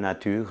dans la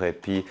nature, et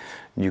puis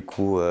du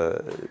coup,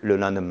 le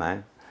lendemain,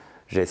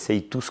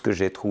 j'essaye tout ce que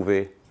j'ai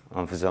trouvé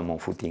en faisant mon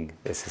footing.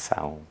 Et c'est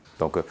ça.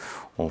 Donc,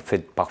 on fait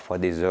parfois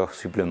des heures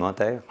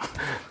supplémentaires,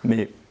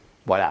 mais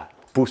voilà,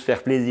 pour se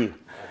faire plaisir.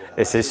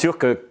 Et c'est sûr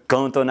que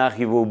quand on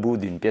arrive au bout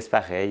d'une pièce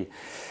pareille,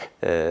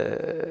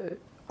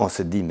 on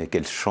se dit, mais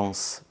quelle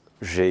chance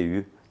j'ai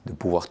eue de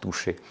pouvoir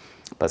toucher.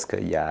 Parce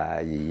qu'il y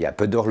a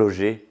peu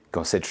d'horlogers qui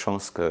ont cette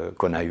chance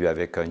qu'on a eue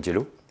avec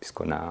Angelo,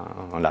 puisqu'on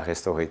l'a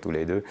restauré tous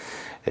les deux.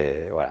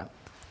 Et voilà,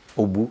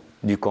 au bout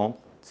du compte,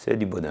 c'est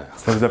du bonheur.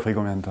 Ça vous a pris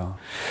combien de temps?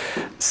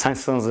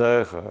 500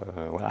 heures,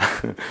 voilà.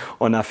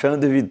 On a fait un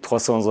devis de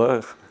 300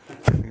 heures,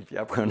 et puis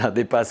après on a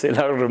dépassé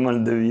largement le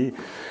devis.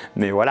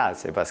 Mais voilà,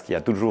 c'est parce qu'il y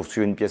a toujours,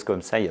 sur une pièce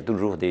comme ça, il y a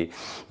toujours des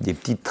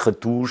petites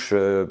retouches.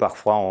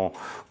 Parfois,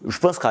 je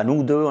pense qu'à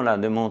nous deux, on l'a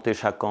démonté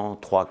chacun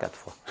 3-4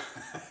 fois.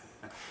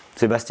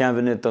 Sébastien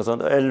venait de temps en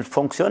temps. Elle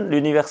fonctionne,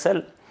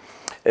 l'universelle?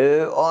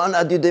 On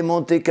a dû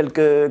démonter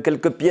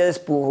quelques pièces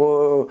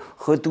pour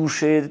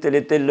retoucher tel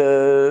et tel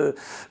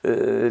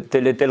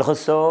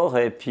ressort,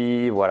 et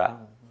puis voilà,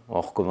 on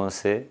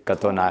recommençait.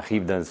 Quand on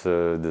arrive dans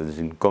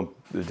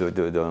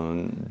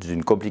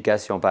une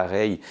complication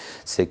pareille,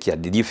 c'est qu'il y a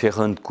des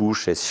différentes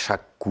couches, et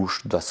chaque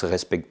couche doit se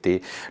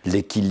respecter,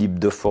 l'équilibre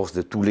de force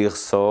de tous les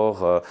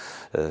ressorts.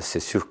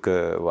 C'est sûr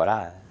que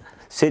voilà,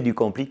 c'est du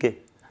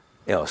compliqué.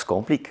 Et on se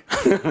complique.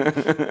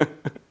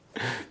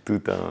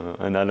 Tout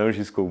en allant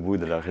jusqu'au bout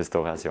de la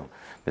restauration.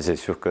 Mais c'est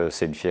sûr que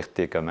c'est une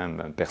fierté quand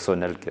même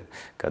personnelle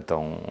quand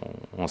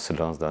on se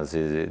lance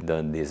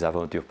dans des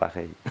aventures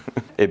pareilles.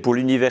 Et pour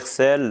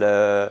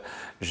l'universel,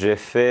 j'ai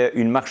fait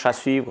une marche à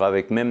suivre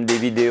avec même des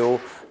vidéos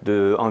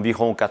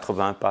d'environ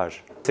 80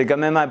 pages. C'est quand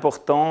même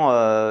important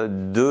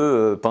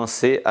de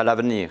penser à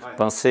l'avenir,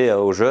 penser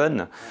aux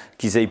jeunes,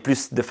 qu'ils aient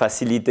plus de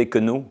facilité que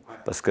nous.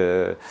 Parce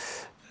que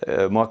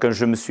moi, quand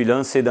je me suis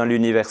lancé dans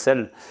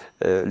l'universel,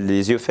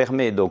 les yeux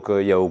fermés, donc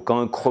il n'y a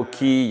aucun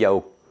croquis, il n'y a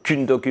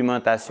aucune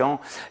documentation.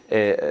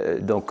 Et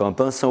donc en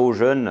pensant aux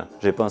jeunes,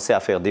 j'ai pensé à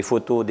faire des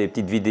photos, des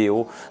petites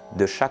vidéos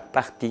de chaque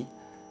partie,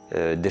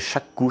 de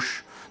chaque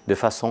couche, de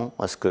façon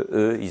à ce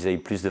qu'eux, ils aient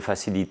plus de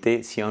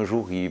facilité. Si un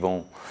jour ils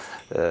vont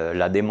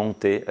la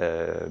démonter,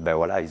 ben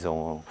voilà, ils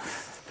ont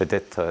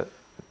peut-être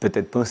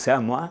penser à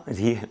moi.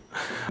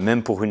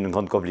 Même pour une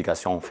grande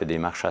complication, on fait des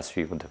marches à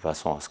suivre de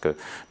façon à ce que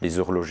les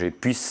horlogers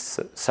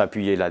puissent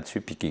s'appuyer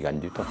là-dessus et qu'ils gagnent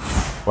du temps.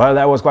 Well,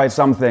 that was quite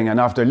something, and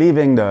after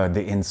leaving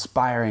the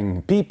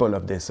inspiring people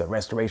of this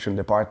restoration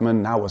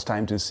department, now it's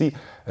time to see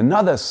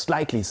another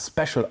slightly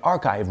special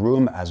archive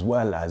room, as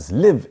well as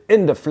live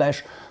in the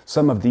flesh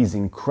some of these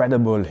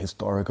incredible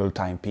historical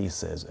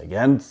timepieces.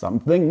 Again,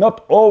 something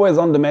not always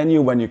on the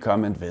menu when you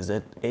come and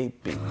visit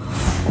AP.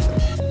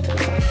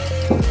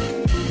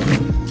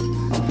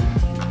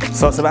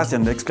 So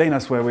Sebastian, explain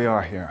us where we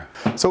are here.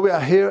 So we are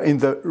here in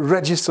the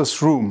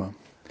registers room.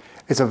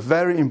 It's a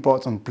very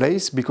important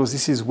place because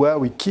this is where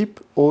we keep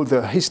all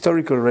the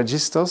historical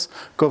registers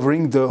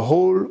covering the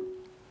whole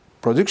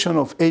production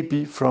of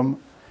AP from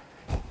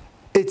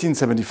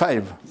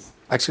 1875.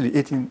 Actually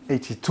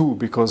 1882,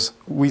 because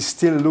we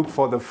still look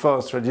for the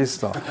first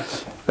register.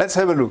 Let's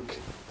have a look.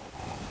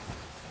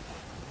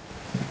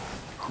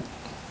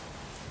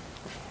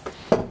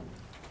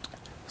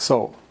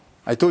 So,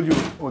 I told you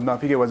Audemars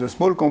Piguet was a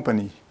small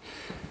company.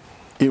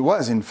 It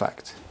was, in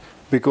fact,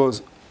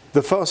 because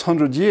the first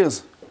 100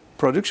 years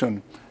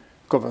production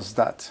covers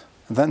that.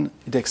 And then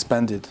it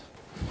expanded.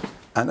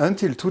 And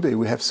until today,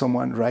 we have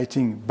someone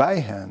writing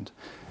by hand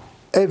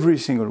every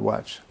single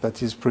watch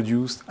that is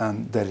produced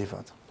and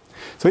delivered.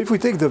 So if we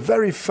take the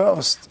very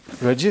first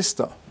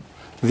register,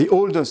 the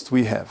oldest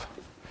we have,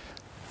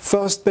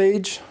 first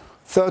page,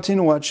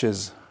 13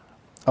 watches,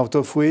 out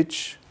of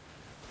which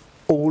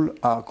all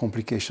are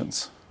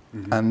complications.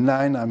 And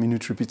 9 are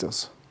minute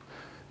repeaters.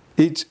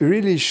 It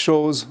really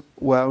shows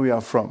where we are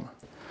from.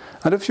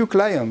 And a few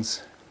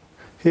clients.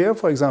 Here,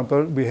 for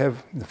example, we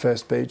have the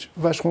first page,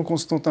 Vacheron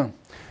Constantin.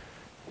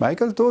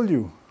 Michael told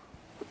you,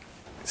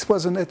 this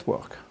was a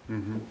network.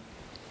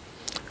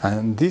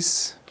 And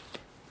this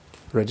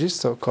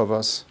register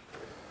covers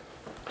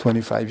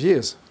 25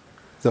 years.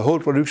 The whole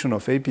production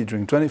of AP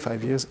during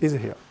 25 years is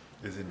here.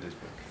 Is in this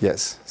book?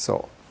 Yes,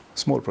 so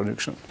small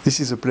production.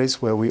 This is a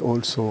place where we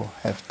also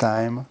have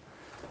time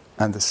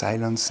and the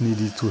silence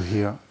needed to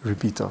hear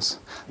repeaters.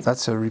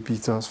 That's a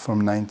repeaters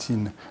from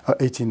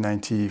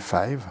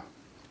 1895.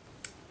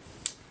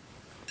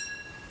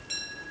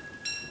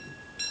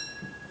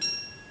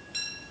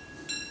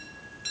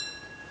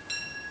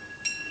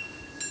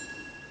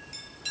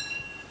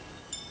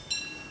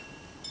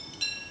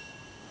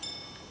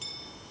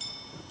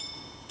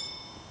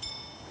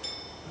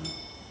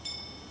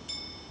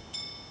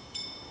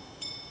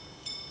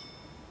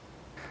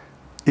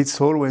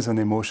 It's always an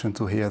emotion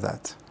to hear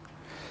that.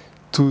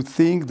 To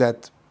think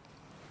that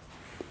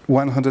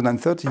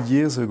 130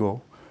 years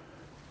ago,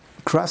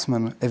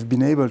 craftsmen have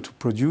been able to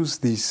produce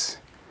this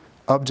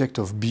object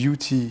of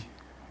beauty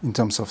in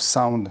terms of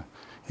sound,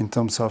 in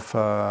terms of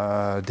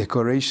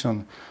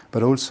decoration,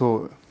 but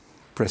also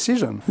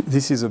precision.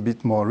 This is a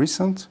bit more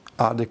recent,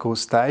 Art Deco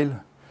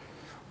style,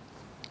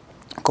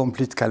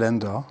 complete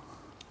calendar,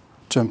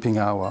 jumping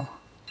hour,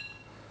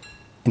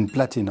 in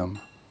platinum.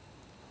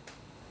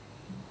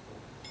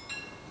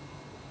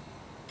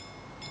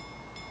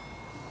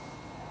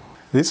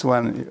 This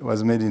one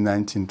was made in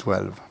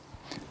 1912.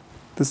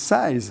 The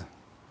size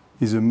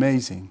is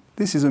amazing.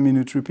 This is a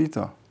minute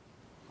repeater.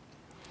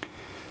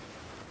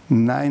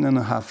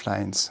 9.5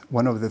 lines,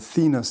 one of the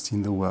thinnest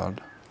in the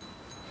world.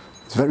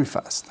 It's very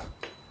fast.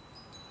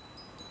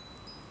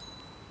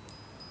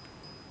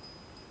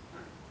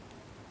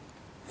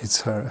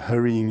 It's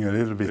hurrying a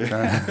little bit.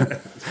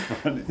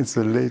 It's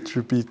a late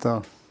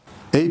repeater.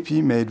 AP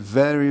made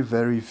very,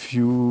 very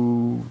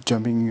few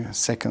jumping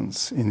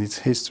seconds in its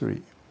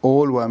history.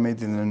 All were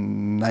made in the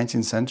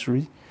 19th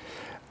century,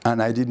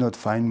 and I did not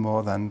find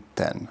more than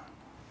 10.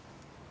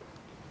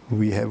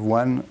 We have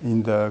one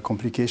in the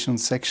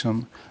complications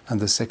section and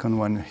the second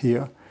one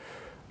here,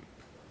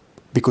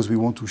 because we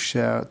want to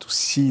share, to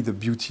see the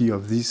beauty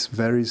of this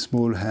very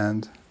small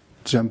hand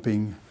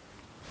jumping.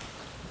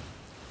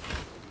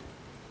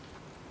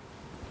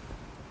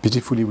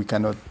 Beautifully, we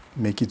cannot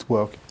make it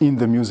work in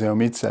the museum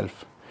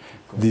itself.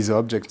 These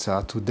objects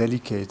are too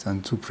delicate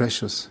and too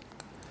precious.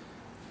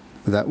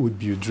 That would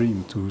be a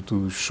dream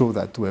to show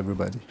that to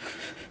everybody.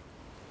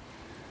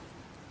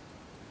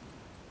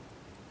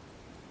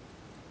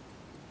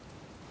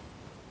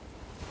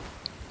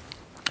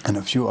 and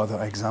a few other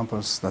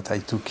examples that I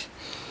took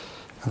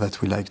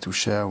that we like to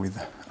share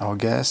with our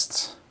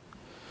guests.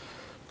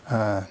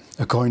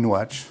 A coin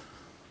watch,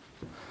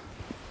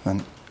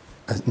 an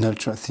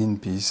ultra-thin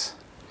piece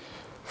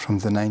from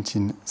the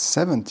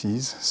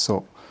 1970s.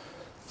 So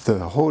the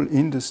whole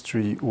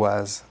industry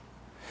was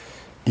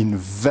in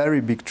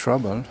very big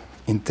trouble.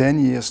 In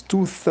 10 years,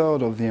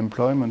 2/3 of the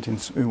employment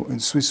in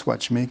Swiss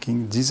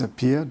watchmaking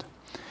disappeared.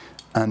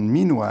 And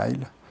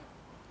meanwhile,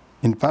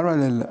 in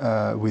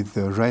parallel with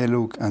the Rail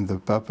Oak and the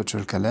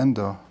Perpetual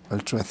Calendar,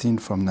 ultra-thin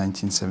from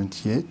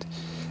 1978,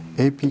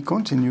 AP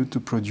continued to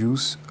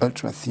produce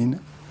ultra-thin,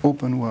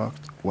 open-work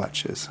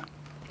watches.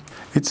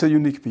 It's a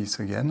unique piece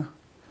again.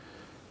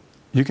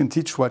 You can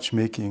teach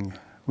watchmaking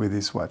with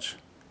this watch.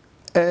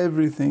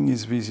 Everything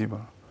is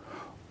visible.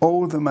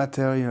 All the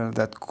material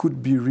that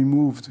could be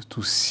removed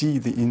to see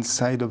the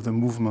inside of the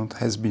movement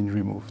has been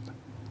removed.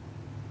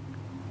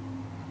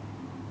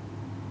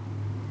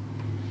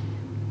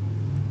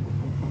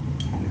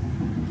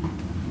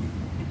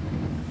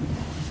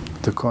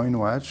 The coin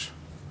watch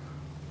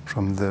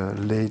from the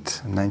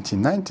late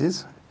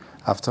 1990s,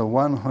 after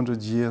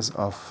 100 years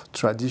of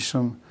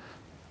tradition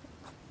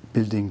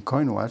building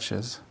coin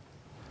watches,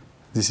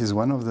 this is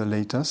one of the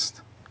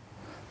latest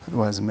that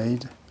was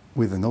made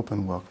with an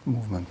open work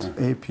movement.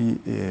 AP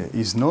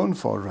is known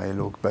for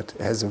Rail Oak, but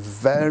has a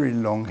very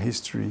long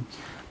history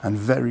and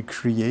very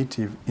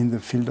creative in the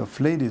field of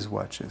ladies'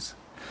 watches.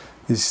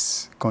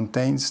 This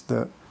contains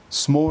the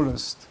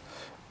smallest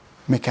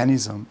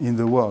mechanism in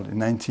the world. In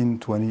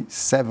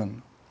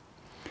 1927,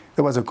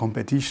 there was a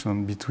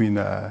competition between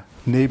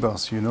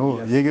neighbors, you know,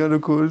 yes.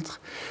 Jaeger-LeCoultre,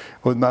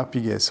 Audemars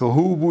Piguet. So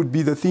who would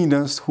be the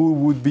thinnest, who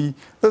would be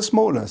the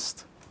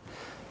smallest?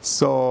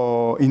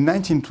 So in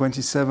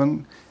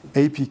 1927,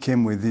 AP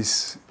came with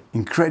this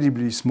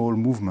incredibly small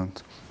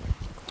movement.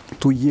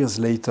 2 years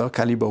later,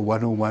 Caliber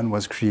 101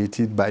 was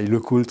created by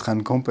LeCoultre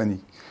and Company.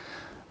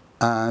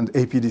 And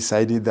AP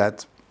decided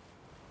that,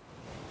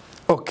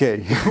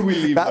 okay, we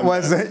leave that them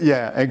was,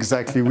 yeah,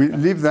 exactly. We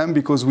leave them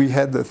because we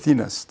had the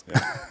thinnest.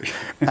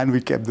 Yeah. And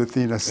we kept the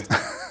thinnest.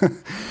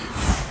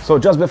 So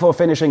just before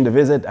finishing the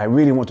visit, I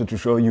really wanted to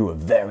show you a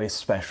very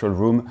special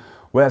room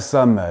where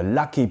some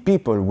lucky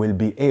people will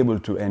be able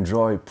to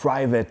enjoy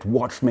private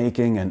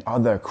watchmaking and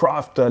other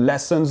craft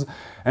lessons.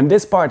 And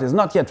this part is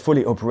not yet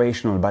fully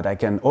operational, but I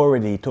can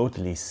already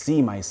totally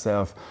see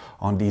myself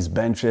on these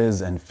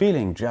benches and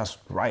feeling just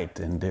right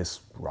in this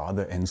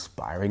rather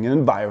inspiring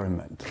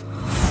environment.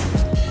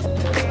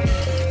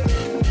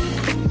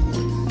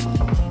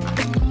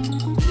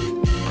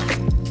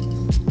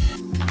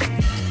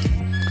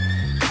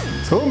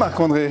 So,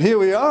 Marc-André, here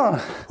we are.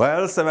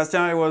 Well,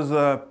 Sébastien, it was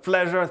a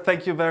pleasure.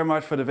 Thank you very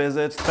much for the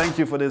visit. Thank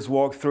you for this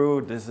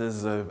walkthrough. This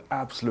is an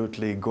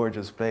absolutely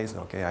gorgeous place.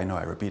 Okay, I know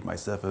I repeat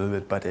myself a little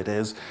bit, but it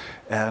is.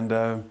 And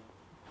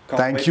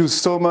thank you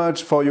so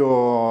much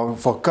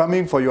for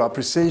coming, for your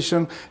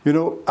appreciation. You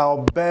know, our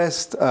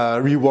best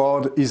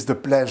reward is the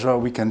pleasure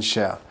we can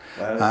share.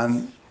 Well,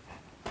 and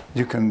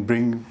you can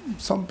bring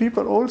some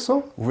people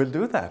also. We'll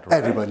do that, right?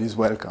 Everybody's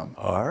welcome.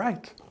 All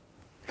right.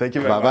 Thank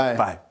you very much. Bye-bye.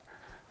 Bye.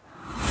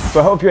 So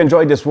I hope you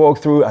enjoyed this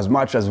walkthrough as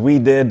much as we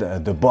did.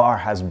 The bar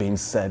has been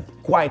set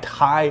quite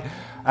high,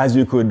 as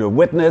you could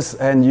witness,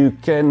 and you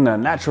can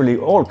naturally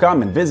all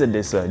come and visit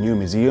this new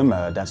museum.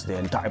 That's the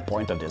entire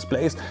point of this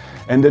place.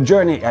 And the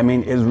journey, I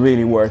mean, is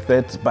really worth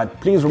it. But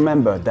please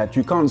remember that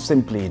you can't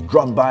simply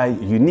drop by.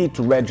 You need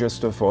to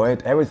register for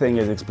it. Everything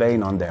is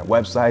explained on their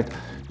website.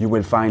 You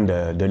will find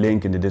the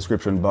link in the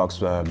description box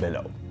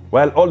below.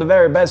 Well, all the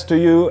very best to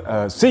you.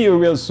 See you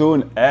real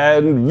soon.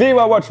 And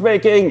Viva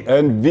Watchmaking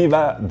and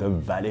Viva the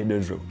Vallée de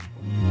Joux.